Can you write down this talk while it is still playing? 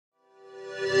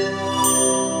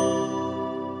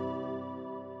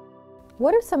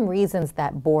What are some reasons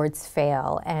that boards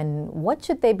fail, and what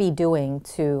should they be doing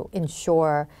to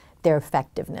ensure their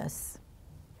effectiveness?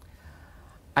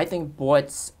 I think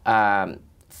boards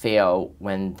fail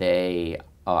when they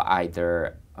are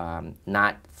either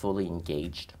not fully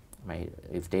engaged, right?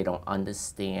 If they don't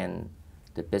understand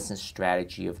the business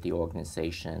strategy of the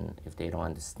organization, if they don't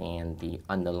understand the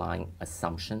underlying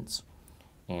assumptions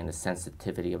and the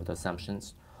sensitivity of the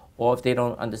assumptions, or if they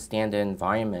don't understand the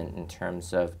environment in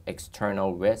terms of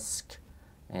external risk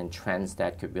and trends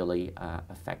that could really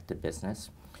affect the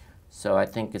business. So I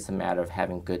think it's a matter of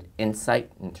having good insight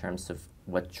in terms of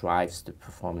what drives the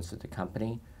performance of the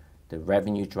company, the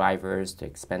revenue drivers, the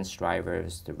expense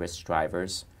drivers, the risk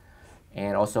drivers,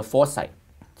 and also foresight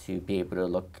to be able to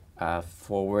look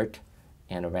forward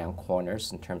and around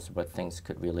corners in terms of what things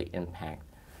could really impact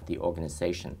the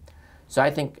organization. So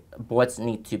I think boards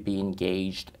need to be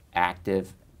engaged,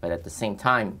 active, but at the same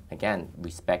time, again,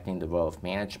 respecting the role of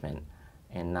management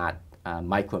and not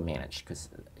micromanage, because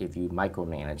if you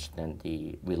micromanage, then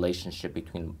the relationship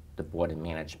between the board and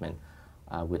management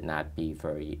would not be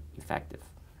very effective.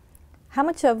 How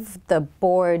much of the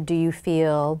board do you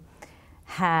feel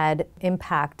had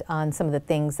impact on some of the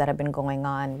things that have been going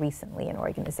on recently in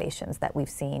organizations that we've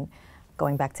seen,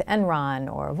 going back to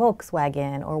Enron or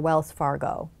Volkswagen or Wells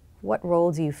Fargo? What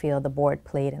role do you feel the board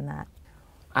played in that?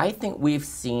 I think we've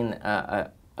seen a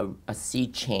sea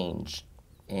change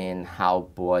in how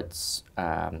boards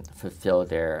fulfill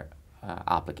their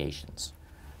obligations.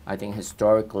 I think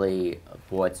historically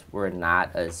boards were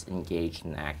not as engaged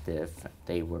and active.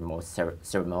 They were more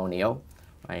ceremonial,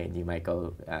 right? You might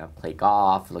go play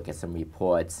golf, look at some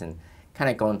reports, and kind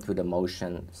of going through the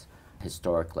motions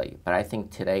historically. But I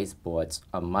think today's boards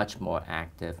are much more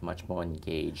active, much more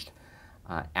engaged,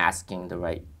 asking the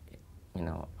right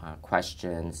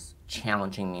questions,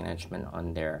 challenging management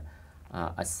on their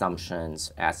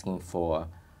assumptions, asking for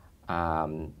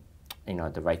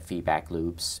the right feedback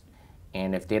loops.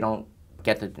 And if they don't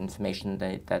get the information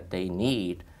that they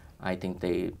need, I think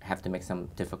they have to make some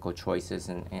difficult choices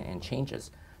and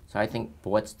changes. So I think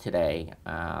boards today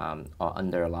are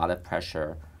under a lot of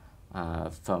pressure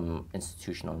from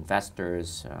institutional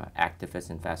investors, activist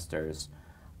investors,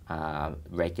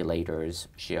 regulators,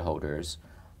 shareholders,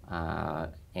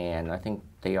 and I think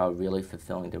they are really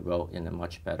fulfilling the role in a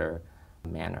much better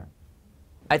manner.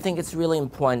 I think it's really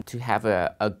important to have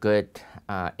a good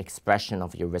expression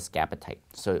of your risk appetite.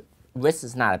 So risk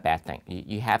is not a bad thing.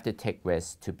 You have to take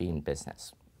risks to be in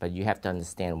business, but you have to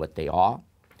understand what they are.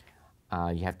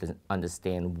 You have to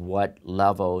understand what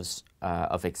levels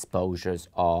of exposures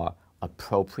are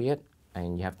appropriate,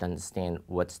 and you have to understand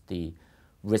what's the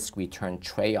risk-return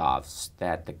trade-offs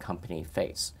that the company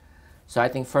face. So I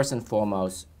think first and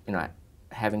foremost,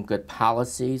 having good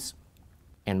policies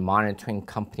and monitoring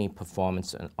company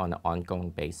performance on an ongoing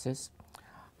basis.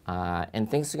 And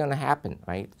things are going to happen,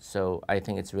 right? So I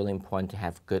think it's really important to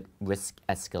have good risk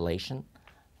escalation,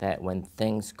 that when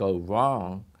things go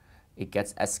wrong, it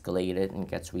gets escalated and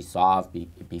gets resolved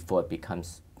before it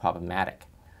becomes problematic.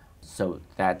 So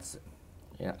that's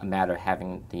a matter of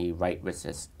having the right risk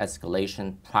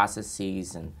escalation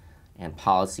processes and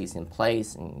policies in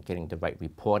place, and getting the right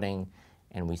reporting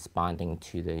and responding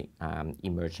to the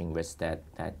emerging risks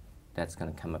that's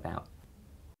going to come about.